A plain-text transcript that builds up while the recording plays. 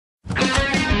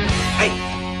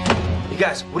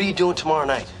guys, what are you doing tomorrow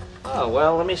night? Oh,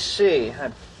 well, let me see.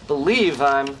 I believe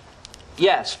I'm,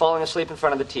 yes, falling asleep in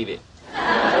front of the TV.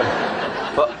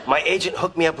 Well, my agent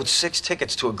hooked me up with 6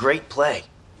 tickets to a great play.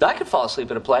 I could fall asleep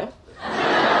at a play.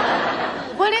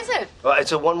 What is it? Well,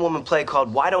 it's a one-woman play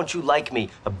called Why Don't You Like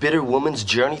Me? A Bitter Woman's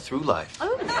Journey Through Life.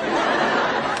 Oh.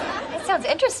 That sounds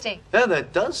interesting. Yeah,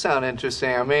 that does sound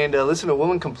interesting. I mean, to listen to a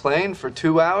woman complain for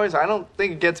 2 hours, I don't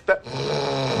think it gets better.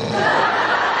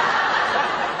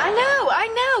 I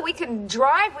know. We can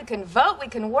drive, we can vote, we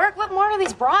can work. What more do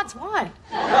these broads want?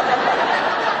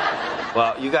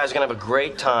 Well, you guys are gonna have a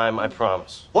great time, I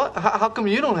promise. What? How come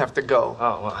you don't have to go?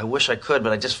 Oh, well, I wish I could,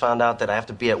 but I just found out that I have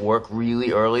to be at work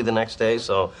really early the next day,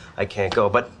 so I can't go.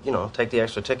 But, you know, take the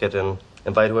extra ticket and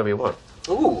invite whoever you want.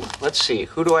 Ooh, let's see.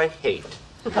 Who do I hate?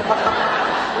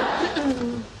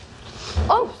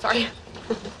 Oh, sorry.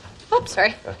 Oh,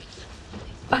 sorry.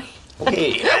 Bye.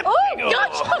 Hey, Oh,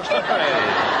 gosh. Okay.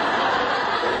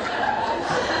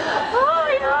 Oh,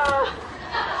 yeah.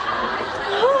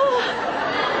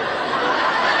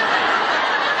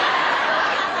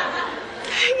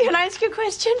 Can I ask you a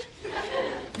question?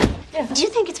 Yeah. Do you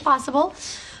think it's possible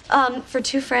for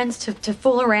 2 friends to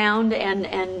fool around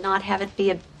and not have it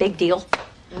be a big deal?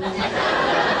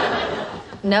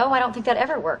 No, I don't think that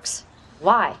ever works.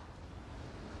 Why?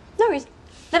 No reason.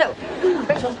 No.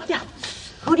 Rachel, yeah.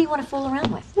 Who do you want to fool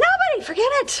around with? Nobody,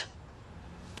 forget it.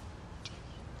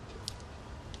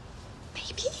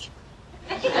 Maybe.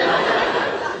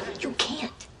 You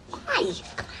can't. Why?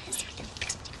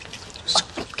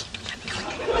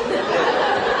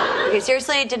 Okay,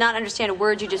 seriously, I did not understand a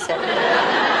word you just said.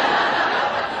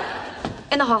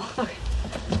 In the hall. Okay.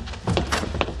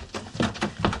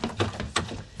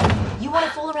 You want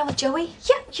to fool around with Joey?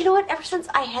 Yeah, you know what? Ever since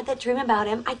I had that dream about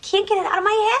him, I can't get it out of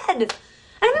my head.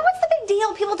 I mean, what's the big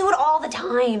deal? People do it all the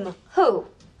time. Who?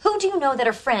 Who do you know that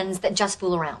are friends that just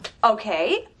fool around?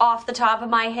 Okay, off the top of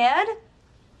my head,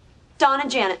 Dawn and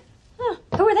Janet. Huh.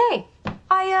 Who are they?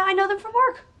 I know them from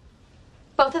work.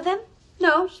 Both of them?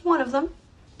 No, just one of them.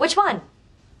 Which one?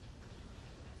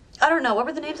 I don't know. What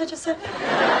were the names I just said?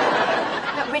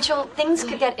 No, Rachel, things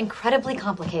could get incredibly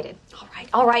complicated.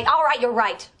 All right, you're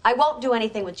right. I won't do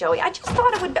anything with Joey. I just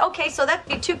thought it would be... Okay, so that'd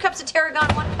be 2 cups of tarragon,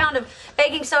 1 pound of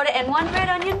baking soda, and 1 red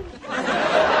onion.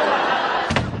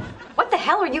 What the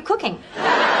hell are you cooking?